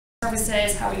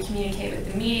services, how we communicate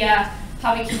with the media,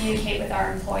 how we communicate with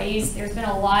our employees. There's been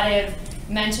a lot of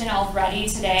mention already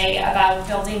today about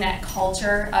building that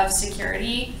culture of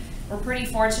security. We're pretty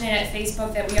fortunate at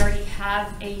Facebook that we already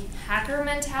have a hacker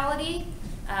mentality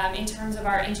in terms of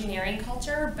our engineering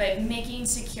culture, but making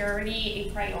security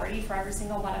a priority for every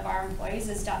single one of our employees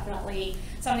is definitely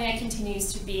something that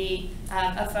continues to be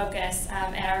a focus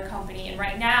at our company. And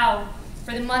right now,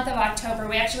 for the month of October,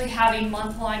 we actually have a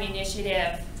month-long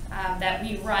initiative that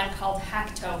we run called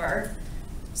Hacktober.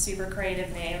 Super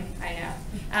creative name, I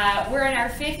know. We're in our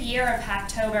 5th year of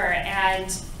Hacktober,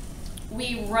 and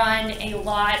we run a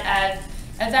lot of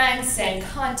events and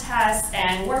contests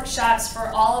and workshops for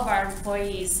all of our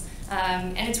employees.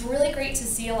 And it's really great to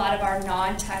see a lot of our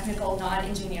non-technical,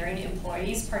 non-engineering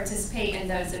employees participate in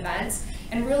those events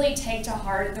and really take to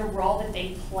heart the role that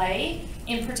they play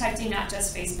in protecting not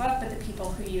just Facebook, but the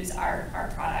people who use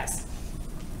our products.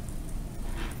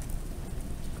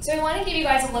 So I want to give you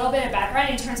guys a little bit of background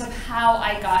in terms of how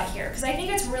I got here, because I think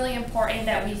it's really important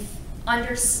that we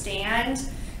understand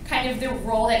kind of the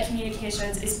role that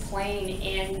communications is playing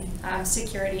in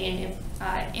security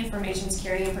and information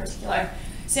security in particular.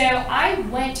 So I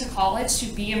went to college to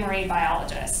be a marine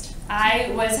biologist.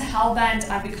 I was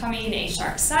hell-bent on becoming a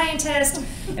shark scientist.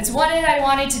 It's what I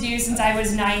wanted to do since I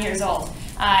was 9 years old.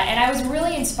 And I was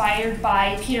really inspired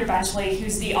by Peter Benchley,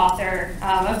 who's the author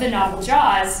of the novel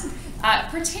Jaws,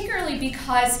 particularly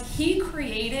because he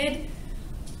created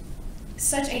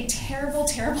such a terrible,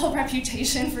 terrible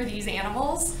reputation for these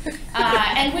animals.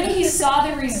 And when he saw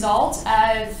the result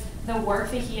of the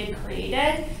work that he had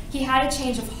created, he had a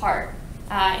change of heart.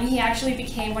 And he actually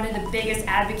became one of the biggest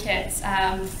advocates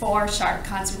for shark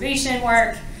conservation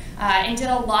work and did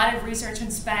a lot of research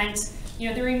and spent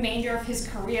the remainder of his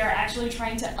career actually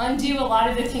trying to undo a lot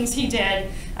of the things he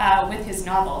did with his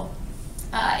novel.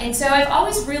 And so I've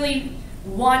always really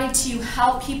wanted to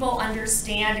help people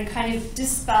understand and kind of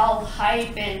dispel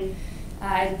hype and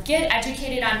get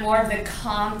educated on more of the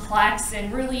complex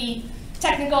and really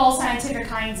technical, scientific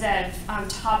kinds of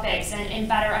topics and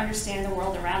better understand the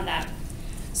world around them.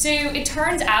 So it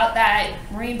turns out that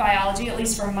marine biology, at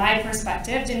least from my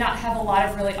perspective, did not have a lot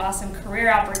of really awesome career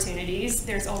opportunities.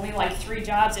 There's only like 3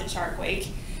 jobs at Shark Week.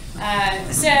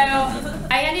 So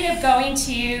I ended up going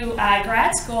to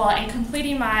grad school and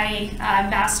completing my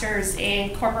master's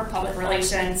in corporate public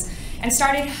relations and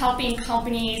started helping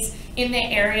companies in the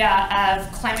area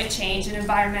of climate change and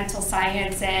environmental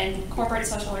science and corporate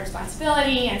social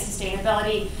responsibility and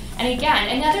sustainability. And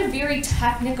again, another very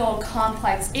technical,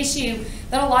 complex issue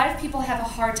that a lot of people have a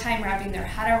hard time wrapping their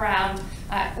head around.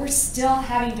 We're still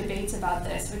having debates about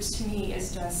this, which to me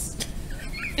is just,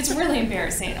 it's really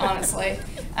embarrassing, honestly.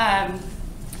 And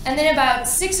then about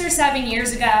 6 or 7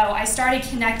 years ago, I started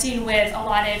connecting with a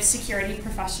lot of security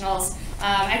professionals.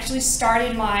 I actually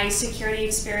started my security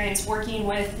experience working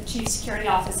with the Chief Security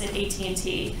Office at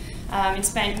AT&T and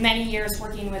spent many years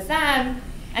working with them.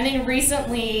 And then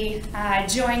recently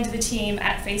joined the team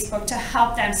at Facebook to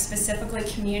help them specifically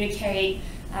communicate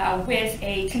with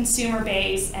a consumer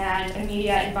base and a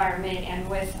media environment and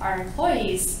with our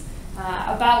employees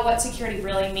about what security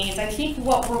really means. I think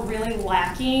what we're really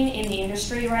lacking in the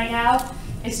industry right now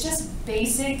is just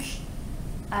basic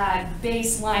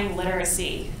baseline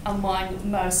literacy among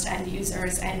most end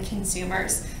users and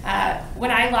consumers.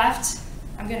 When I left,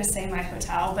 I'm going to say my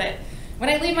hotel, but when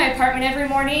I leave my apartment every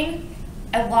morning,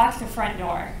 I lock the front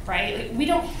door, right? Like, we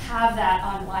don't have that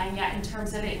online yet in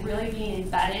terms of it really being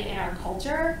embedded in our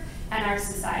culture and our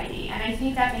society. And I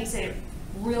think that makes it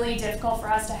really difficult for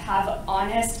us to have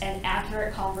honest and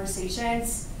accurate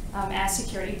conversations as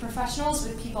security professionals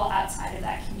with people outside of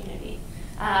that community.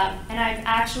 And I'm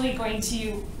actually going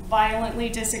to violently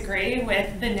disagree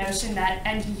with the notion that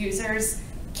end users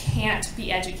can't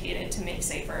be educated to make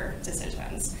safer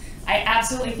decisions. I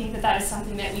absolutely think that that is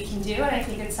something that we can do, and I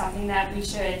think it's something that we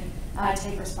should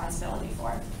take responsibility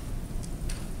for.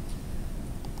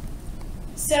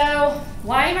 So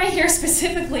why am I here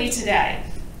specifically today?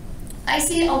 I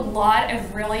see a lot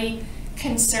of really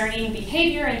concerning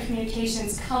behavior and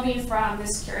communications coming from the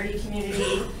security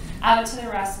community out to the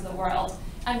rest of the world.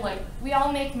 And look, we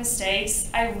all make mistakes.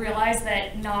 I realize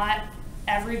that not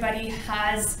everybody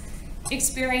has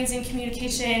experience in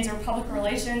communications or public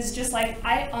relations, just like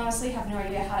I honestly have no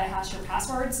idea how to hash your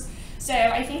passwords. So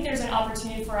I think there's an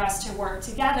opportunity for us to work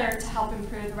together to help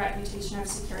improve the reputation of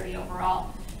security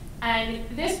overall. And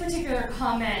this particular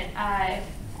comment, I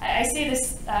say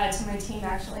this to my team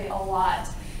actually a lot,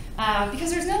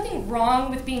 because there's nothing wrong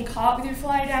with being caught with your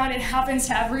fly down. It happens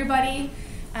to everybody.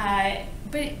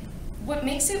 But what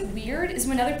makes it weird is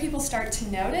when other people start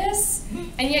to notice,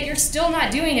 and yet you're still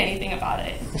not doing anything about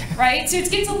it, right? So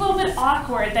it gets a little bit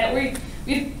awkward that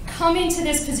we've come into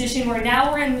this position where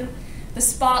now we're in the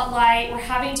spotlight, we're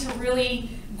having to really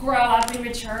grow up and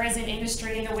mature as an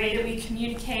industry in the way that we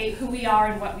communicate who we are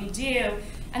and what we do.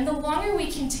 And the longer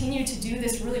we continue to do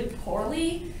this really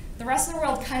poorly, the rest of the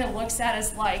world kind of looks at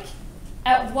us like,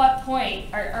 at what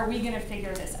point are we going to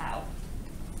figure this out?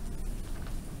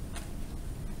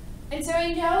 And so I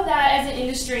know that as an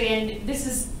industry, and this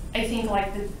is, I think,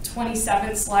 like the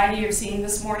 27th slide you're seeing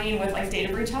this morning with like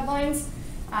data breach headlines,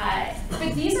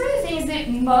 but these are the things that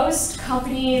most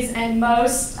companies and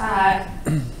most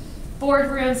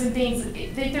boardrooms and things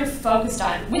that they're focused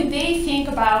on. When they think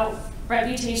about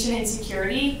reputation and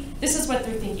security, this is what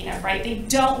they're thinking of, right? They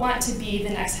don't want to be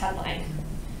the next headline.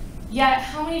 Yet,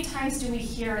 how many times do we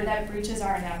hear that breaches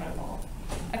are inevitable?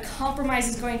 A compromise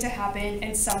is going to happen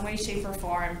in some way, shape, or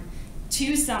form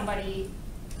to somebody,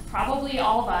 probably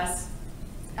all of us,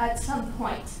 at some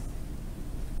point.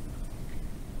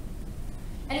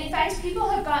 And in fact, people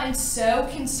have gotten so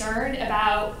concerned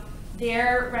about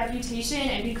their reputation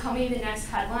and becoming the next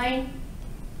headline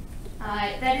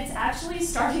that it's actually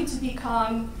starting to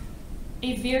become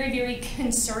a very, very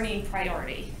concerning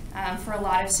priority for a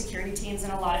lot of security teams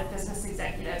and a lot of business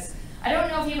executives. I don't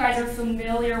know if you guys are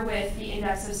familiar with the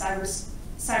Index of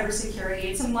Cybersecurity.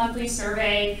 It's a monthly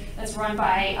survey that's run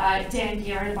by Dan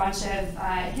Gear and a bunch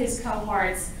of his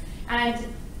cohorts. And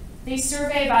they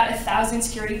survey about 1,000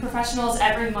 security professionals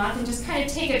every month and just kind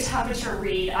of take a temperature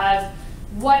read of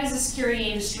what is the security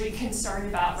industry concerned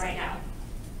about right now.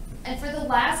 And for the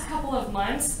last couple of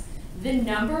months, the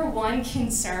 #1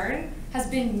 concern has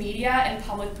been media and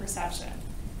public perception.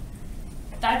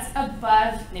 That's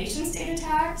above nation-state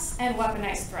attacks and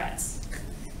weaponized threats.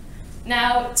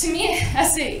 Now, to me,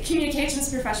 as a communications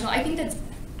professional, I think that's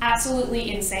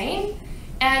absolutely insane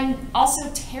and also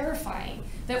terrifying,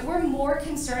 that we're more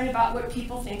concerned about what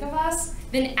people think of us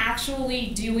than actually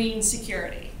doing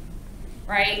security,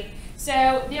 right?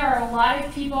 So there are a lot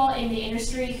of people in the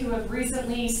industry who have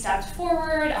recently stepped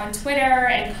forward on Twitter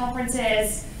and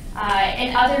conferences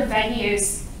and other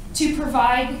venues to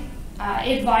provide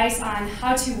advice on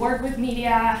how to work with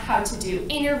media, how to do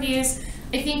interviews.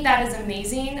 I think that is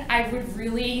amazing. I would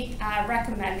really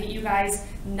recommend that you guys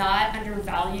not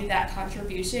undervalue that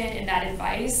contribution and that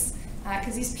advice,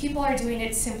 because these people are doing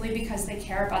it simply because they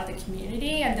care about the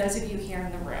community and those of you here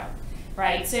in the room,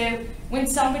 right? So when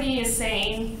somebody is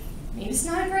saying, maybe it's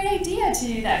not a great idea to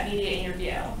do that media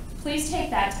interview, please take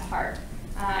that to heart.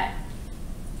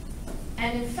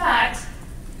 And in fact,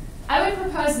 I would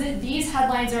propose that these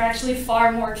headlines are actually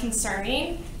far more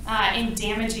concerning and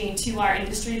damaging to our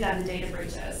industry than the data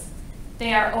breaches.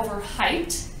 They are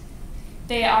overhyped.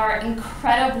 They are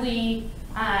incredibly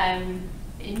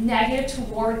negative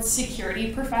towards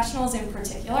security professionals in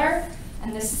particular.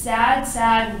 And the sad,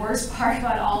 sad, worst part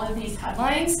about all of these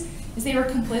headlines is they were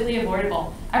completely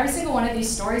avoidable. Every single one of these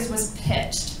stories was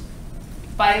pitched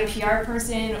by a PR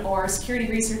person or a security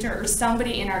researcher or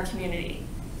somebody in our community.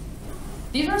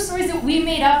 These are stories that we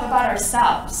made up about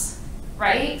ourselves,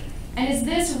 right? And is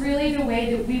this really the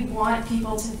way that we want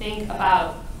people to think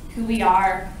about who we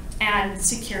are and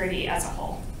security as a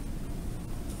whole?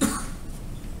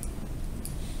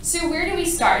 So where do we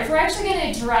start? If we're actually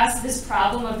going to address this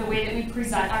problem of the way that we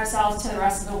present ourselves to the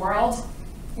rest of the world,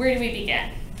 where do we begin?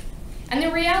 And the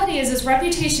reality is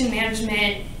reputation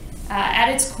management at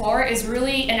its core is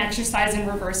really an exercise in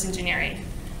reverse engineering.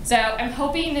 So I'm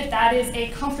hoping that that is a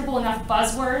comfortable enough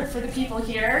buzzword for the people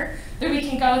here that we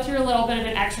can go through a little bit of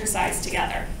an exercise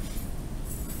together.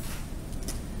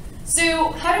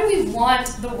 So how do we want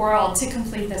the world to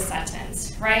complete this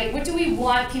sentence, right? What do we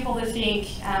want people to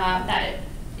think that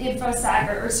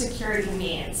infosec or security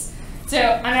means? So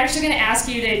I'm actually going to ask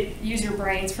you to use your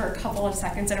brains for a couple of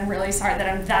seconds, and I'm really sorry that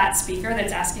I'm that speaker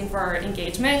that's asking for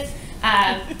engagement.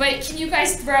 But can you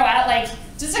guys throw out like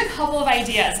just a couple of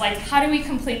ideas, like how do we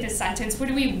complete this sentence? What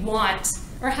do we want,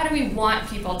 or how do we want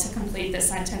people to complete this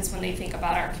sentence when they think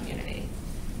about our community?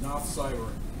 Not cyber.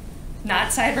 Not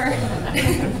cyber?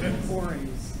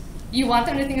 Boring. You want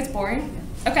them to think it's boring?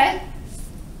 Okay.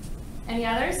 Any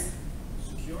others?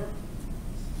 Secure.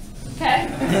 Okay.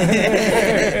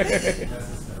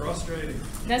 Frustrating.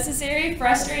 Necessary,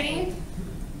 frustrating.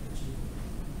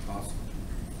 Possible.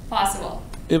 Possible.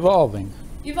 Evolving.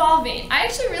 Evolving. I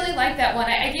actually really like that one.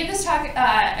 I gave this talk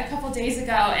a couple days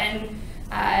ago, and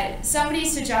somebody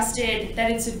suggested that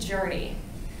it's a journey.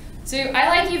 So I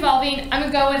like evolving. I'm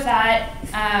going to go with that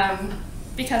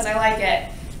because I like it.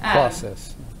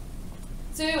 Process.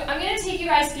 So So I'm going to take you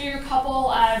guys through a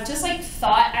couple of just like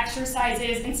thought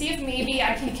exercises and see if maybe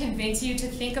I can convince you to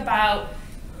think about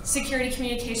security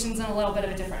communications in a little bit of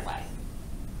a different way.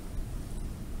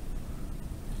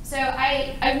 So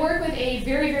I work with a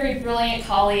very, very brilliant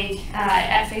colleague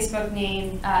at Facebook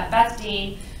named Beth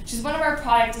Dean. She's one of our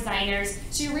product designers.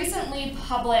 She recently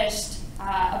published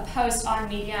a post on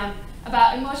Medium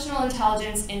about emotional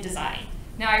intelligence in design.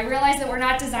 Now I realize that we're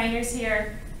not designers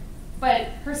here, but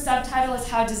her subtitle is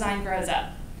How Design Grows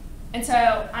Up. And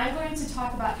so I'm going to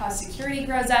talk about how security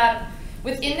grows up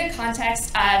within the context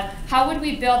of how would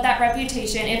we build that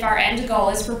reputation if our end goal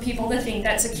is for people to think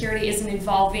that security is an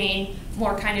evolving,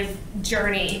 more kind of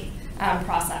journey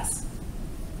process.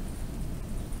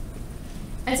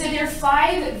 And so there are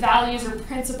 5 values or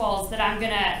principles that I'm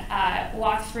gonna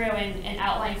walk through and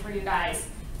outline for you guys.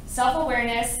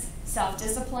 Self-awareness,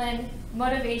 self-discipline,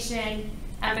 motivation,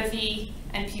 empathy,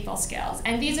 and people skills.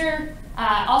 And these are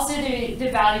also the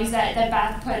values that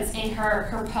Beth puts in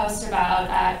her post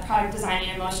about product design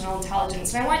and emotional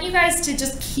intelligence. And I want you guys to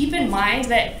just keep in mind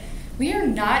that we are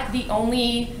not the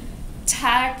only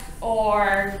tech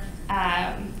or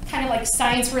kind of like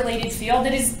science-related field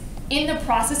that is in the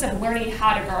process of learning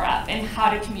how to grow up and how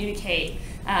to communicate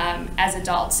as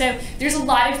adults. So there's a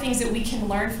lot of things that we can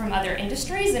learn from other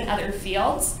industries and other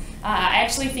fields. I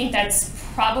actually think that's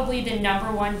probably the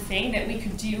 #1 thing that we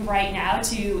could do right now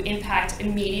to impact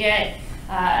immediate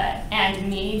and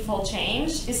meaningful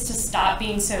change is to stop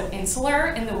being so insular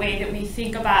in the way that we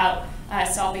think about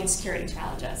solving security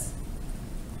challenges.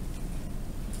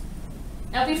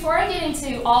 Now, before I get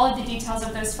into all of the details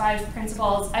of those 5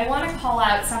 principles, I want to call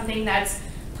out something that's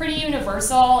pretty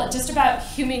universal, just about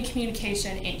human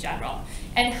communication in general.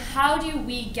 And how do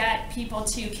we get people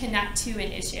to connect to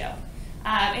an issue?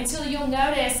 And so you'll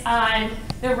notice on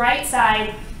the right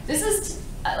side, this is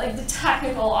like the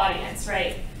technical audience,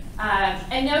 right?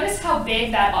 And notice how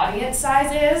big that audience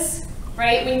size is,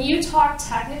 right? When you talk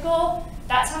technical,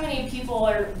 that's how many people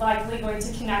are likely going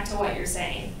to connect to what you're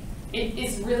saying. It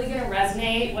is really going to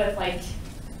resonate with like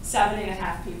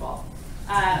 7.5 people.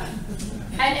 And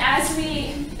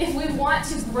if we want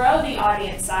to grow the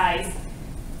audience size,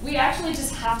 we actually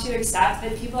just have to accept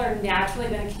that people are naturally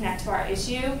going to connect to our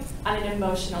issue on an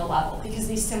emotional level because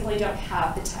they simply don't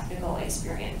have the technical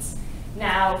experience.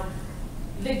 Now,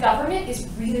 the government is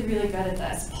really, really good at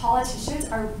this. Politicians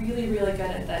are really, really good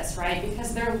at this, right?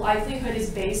 Because their livelihood is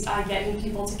based on getting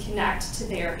people to connect to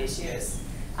their issues.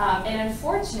 And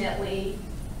unfortunately,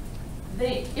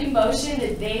 the emotion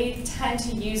that they tend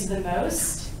to use the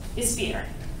most is fear.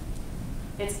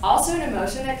 It's also an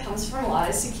emotion that comes from a lot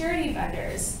of security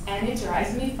vendors, and it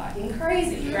drives me fucking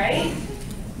crazy, right?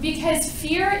 Because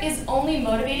fear is only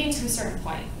motivating to a certain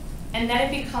point, and then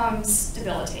it becomes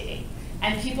debilitating,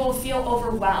 and people feel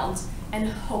overwhelmed and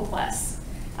hopeless.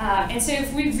 And so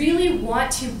if we really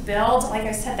want to build, like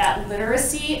I said, that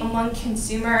literacy among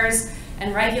consumers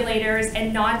and regulators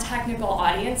and non-technical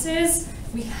audiences,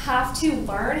 we have to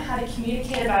learn how to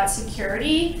communicate about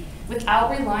security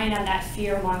without relying on that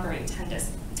fear-mongering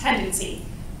tendency.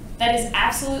 That is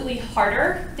absolutely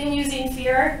harder than using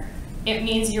fear. It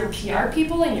means your PR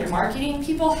people and your marketing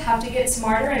people have to get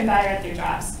smarter and better at their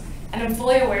jobs. And I'm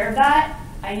fully aware of that.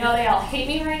 I know they all hate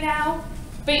me right now,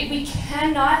 but we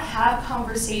cannot have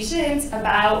conversations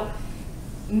about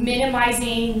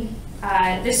minimizing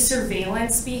the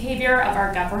surveillance behavior of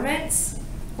our governments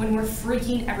when we're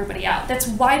freaking everybody out. That's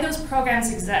why those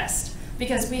programs exist,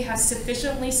 because we have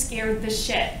sufficiently scared the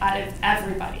shit out of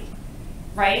everybody,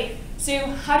 right? So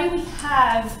how do we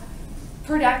have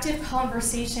productive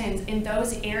conversations in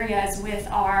those areas with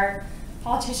our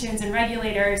politicians and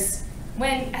regulators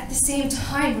when at the same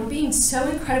time we're being so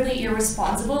incredibly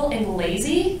irresponsible and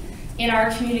lazy in our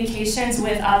communications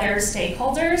with other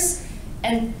stakeholders,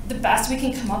 and the best we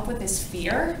can come up with is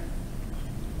fear?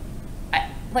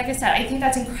 Like I said, I think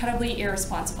that's incredibly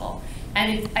irresponsible.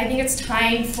 And I think it's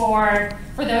time for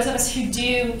those of us who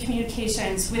do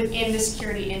communications within the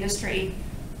security industry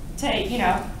to, you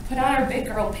know, put on our big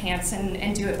girl pants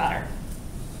and do it better.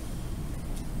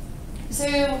 So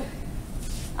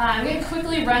I'm going to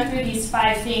quickly run through these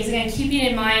 5 things. Again, keeping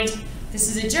in mind,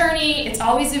 this is a journey, it's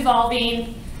always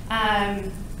evolving.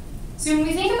 So when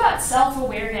we think about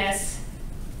self-awareness,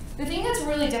 the thing that's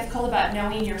really difficult about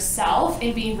knowing yourself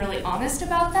and being really honest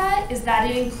about that is that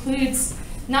it includes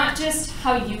not just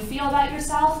how you feel about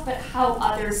yourself, but how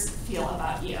others feel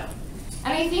about you.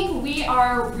 And I think we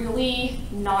are really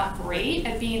not great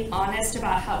at being honest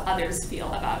about how others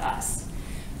feel about us.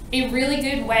 A really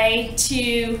good way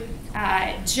to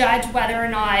judge whether or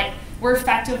not we're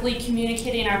effectively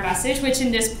communicating our message, which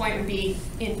in this point would be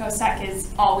infosec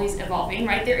is always evolving,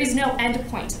 right? There is no end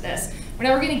point to this. We're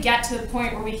never going to get to the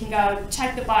point where we can go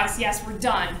check the box, yes, we're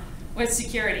done with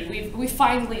security. We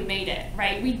finally made it,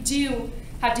 right? We do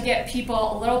have to get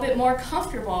people a little bit more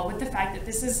comfortable with the fact that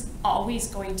this is always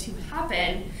going to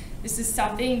happen. This is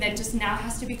something that just now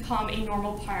has to become a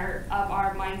normal part of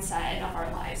our mindset and of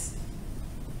our lives.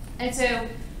 And so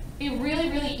a really,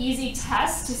 really easy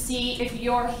test to see if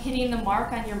you're hitting the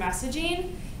mark on your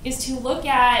messaging is to look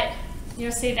at,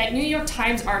 say that New York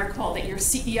Times article that your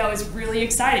CEO is really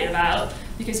excited about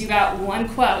because you got one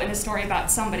quote in a story about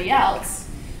somebody else.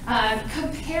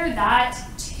 Compare that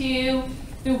to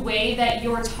the way that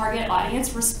your target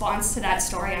audience responds to that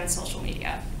story on social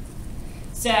media.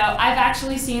 So I've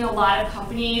actually seen a lot of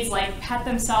companies pat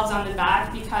themselves on the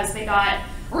back because they got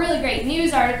a really great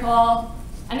news article,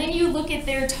 and then you look at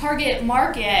their target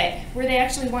market where they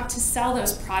actually want to sell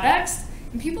those products,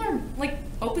 and people are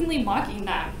openly mocking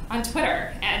them on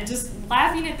Twitter and just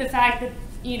laughing at the fact that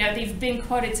they've been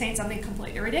quoted saying something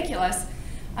completely ridiculous.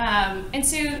 And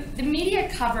so the media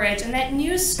coverage and that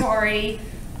news story,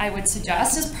 I would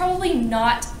suggest, is probably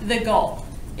not the goal.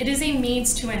 It is a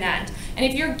means to an end. And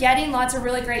if you're getting lots of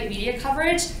really great media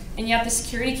coverage and yet the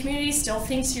security community still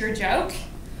thinks you're a joke,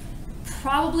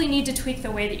 probably need to tweak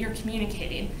the way that you're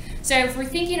communicating. So if we're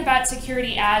thinking about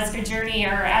security as a journey or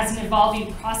as an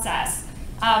evolving process,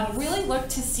 really look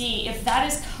to see if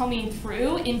that is coming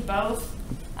through in both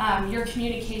your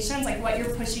communications, like what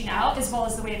you're pushing out, as well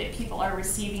as the way that people are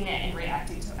receiving it and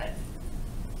reacting to it.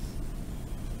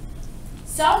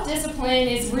 Self-discipline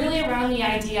is really around the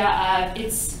idea of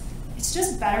it's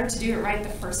just better to do it right the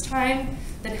first time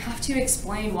than have to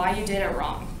explain why you did it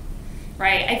wrong,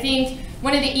 right? I think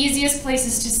one of the easiest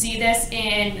places to see this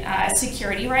in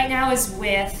security right now is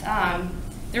with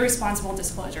the responsible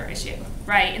disclosure issue,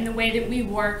 right? And the way that we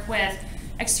work with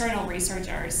external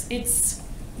researchers. It's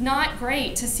not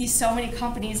great to see so many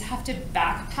companies have to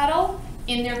backpedal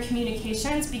in their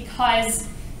communications because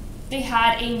they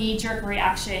had a knee-jerk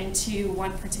reaction to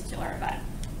one particular event.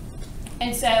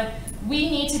 And so we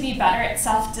need to be better at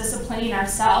self-disciplining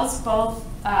ourselves, both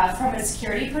from a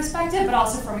security perspective, but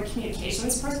also from a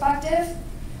communications perspective,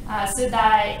 so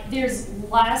that there's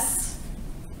less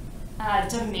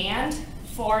demand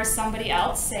for somebody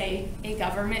else, say a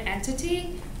government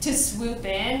entity, to swoop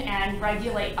in and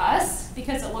regulate us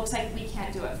because it looks like we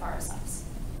can't do it for ourselves.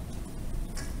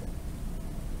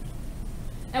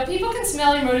 Now, people can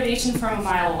smell your motivation from a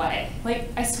mile away.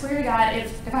 I swear to God,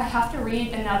 if I have to read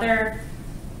another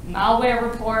malware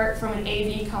report from an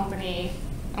AV company,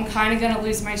 I'm kind of going to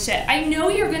lose my shit. I know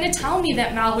you're going to tell me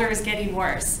that malware is getting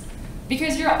worse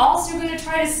because you're also going to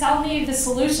try to sell me the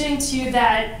solution to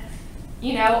that,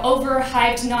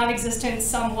 overhyped, non-existent,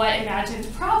 somewhat imagined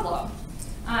problem.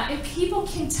 And people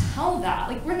can tell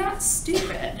that. We're not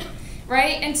stupid,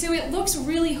 right? And so it looks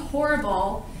really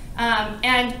horrible.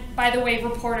 And by the way,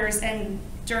 reporters and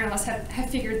journalists have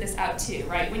figured this out too,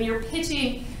 right? When you're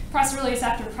pitching press release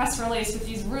after press release with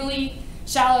these really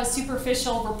shallow,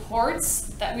 superficial reports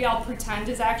that we all pretend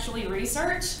is actually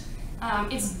research,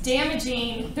 it's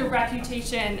damaging the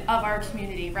reputation of our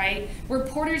community, right?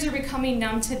 Reporters are becoming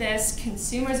numb to this,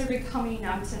 consumers are becoming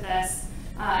numb to this,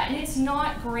 and it's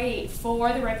not great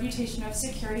for the reputation of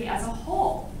security as a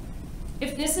whole.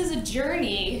 If this is a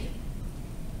journey,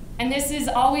 and this is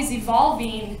always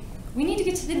evolving, we need to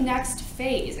get to the next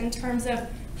phase in terms of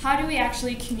how do we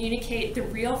actually communicate the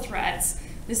real threats,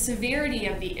 the severity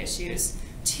of the issues,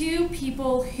 to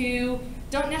people who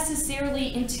don't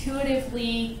necessarily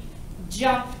intuitively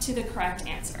jump to the correct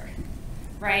answer,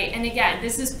 right? And again,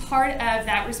 this is part of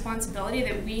that responsibility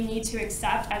that we need to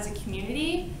accept as a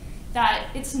community, that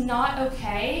it's not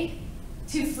okay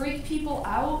to freak people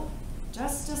out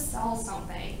just to sell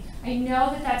something. I know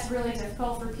that that's really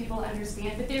difficult for people to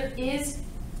understand, but there is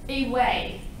a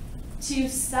way to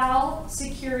sell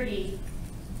security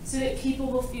so that people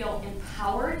will feel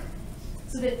empowered,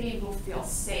 so that they will feel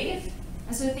safe,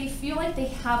 and so that they feel like they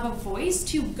have a voice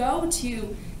to go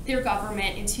to their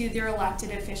government and to their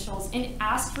elected officials and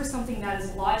ask for something that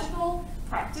is logical,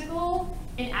 practical,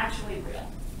 and actually real.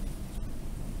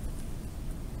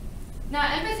 Now,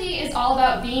 empathy is all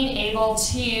about being able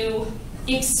to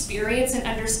experience and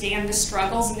understand the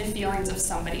struggles and the feelings of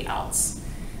somebody else.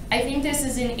 I think this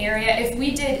is an area, if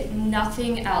we did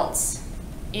nothing else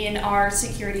in our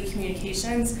security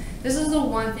communications, this is the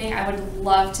one thing I would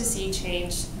love to see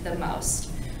change the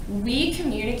most. We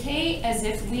communicate as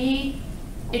if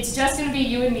it's just going to be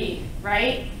you and me,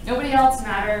 right? Nobody else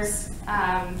matters.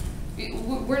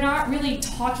 We're not really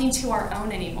talking to our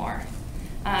own anymore.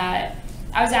 I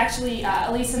was actually,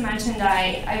 Elisa mentioned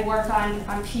I work on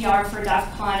PR for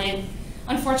DEFF CON, and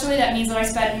unfortunately that means that I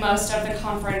spent most of the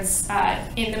conference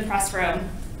in the press room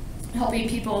helping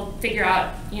people figure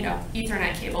out,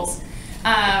 Ethernet cables.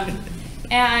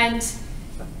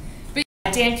 But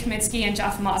Dan Kaminsky and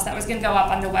Jeff Moss, that was going to go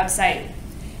up on the website.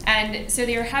 And so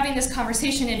they were having this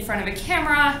conversation in front of a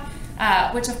camera,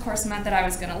 which of course meant that I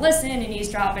was going to listen and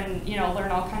eavesdrop and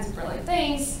learn all kinds of brilliant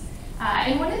things.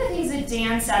 And one of the things that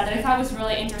Dan said that I thought was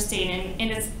really interesting,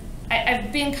 and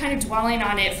I've been kind of dwelling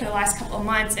on it for the last couple of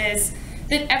months, is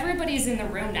that everybody's in the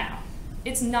room now.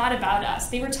 It's not about us.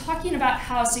 They were talking about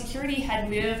how security had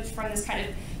moved from this kind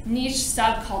of niche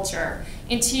subculture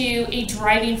into a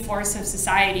driving force of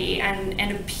society and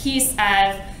a piece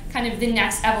of kind of the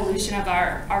next evolution of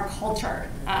our culture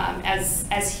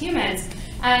as humans.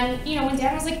 And when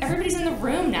Dan was like, everybody's in the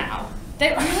room now,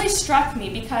 that really struck me,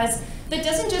 because that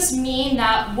doesn't just mean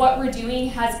that what we're doing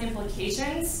has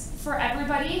implications for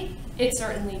everybody. It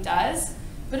certainly does.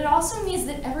 But it also means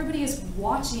that everybody is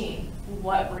watching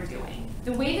what we're doing.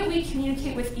 The way that we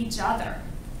communicate with each other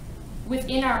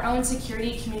within our own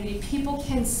security community, people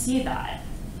can see that.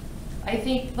 I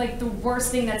think like the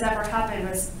worst thing that's ever happened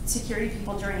was security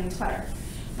people joining Twitter.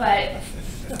 But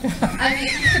I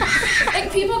mean,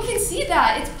 like, people can see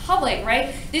that. It's public,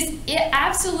 right? It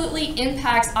absolutely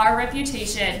impacts our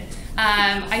reputation.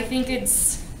 I think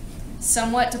it's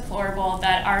somewhat deplorable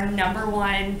that our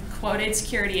 #1 quoted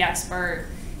security expert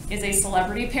is a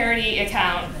celebrity parody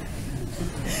account.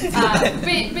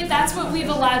 But that's what we've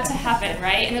allowed to happen,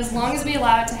 right? And as long as we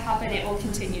allow it to happen, it will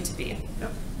continue to be.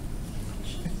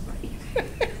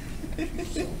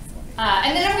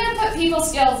 And then I'm going to put people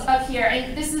skills up here.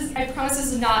 And this is, I promise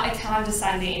this is not a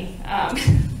condescending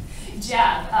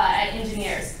jab at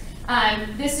engineers.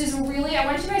 This is really, I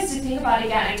want you guys to think about,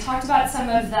 again, I talked about some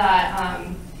of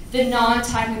the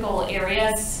non-technical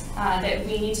areas that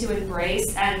we need to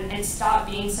embrace and stop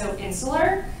being so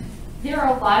insular. There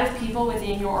are a lot of people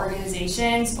within your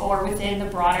organizations or within the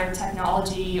broader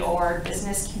technology or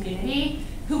business community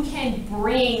who can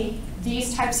bring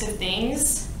these types of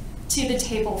things to the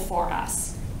table for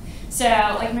us. So,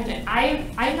 like I mentioned,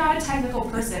 I'm not a technical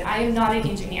person. I am not an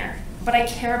engineer, but I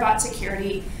care about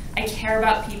security. I care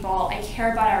about people. I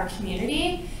care about our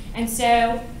community. And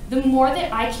so the more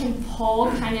that I can pull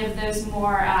kind of those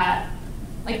more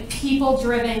like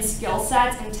people-driven skill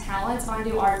sets and talents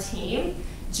onto our team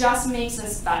just makes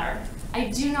us better. I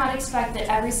do not expect that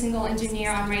every single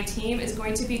engineer on my team is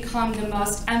going to become the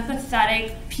most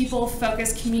empathetic,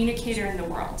 people-focused communicator in the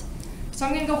world. So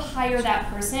I'm going to go hire that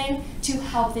person to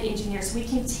help the engineers so we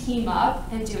can team up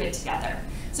and do it together.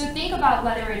 So think about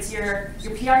whether it's your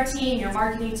PR team, your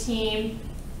marketing team,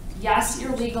 yes,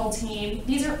 your legal team.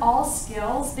 These are all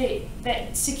skills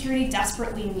that security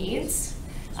desperately needs.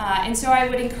 And so I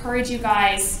would encourage you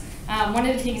guys, one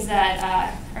of the things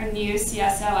that our new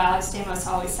CSO, Alex Stamos,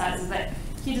 always says is that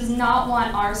he does not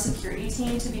want our security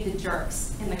team to be the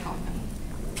jerks in the company.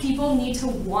 People need to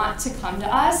want to come to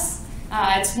us.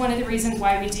 It's one of the reasons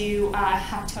why we do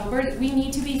Hacktober. We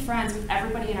need to be friends with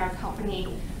everybody in our company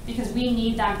because we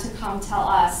need them to come tell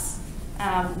us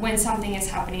when something is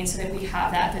happening so that we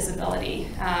have that visibility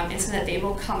and so that they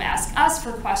will come ask us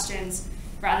for questions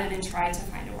rather than try to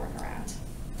find a workaround.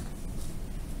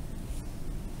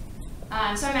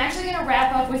 So I'm actually going to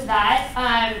wrap up with that.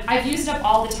 I've used up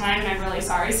all the time, and I'm really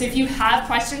sorry. So if you have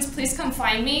questions, please come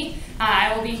find me.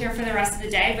 I will be here for the rest of the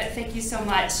day, but thank you so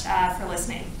much for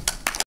listening.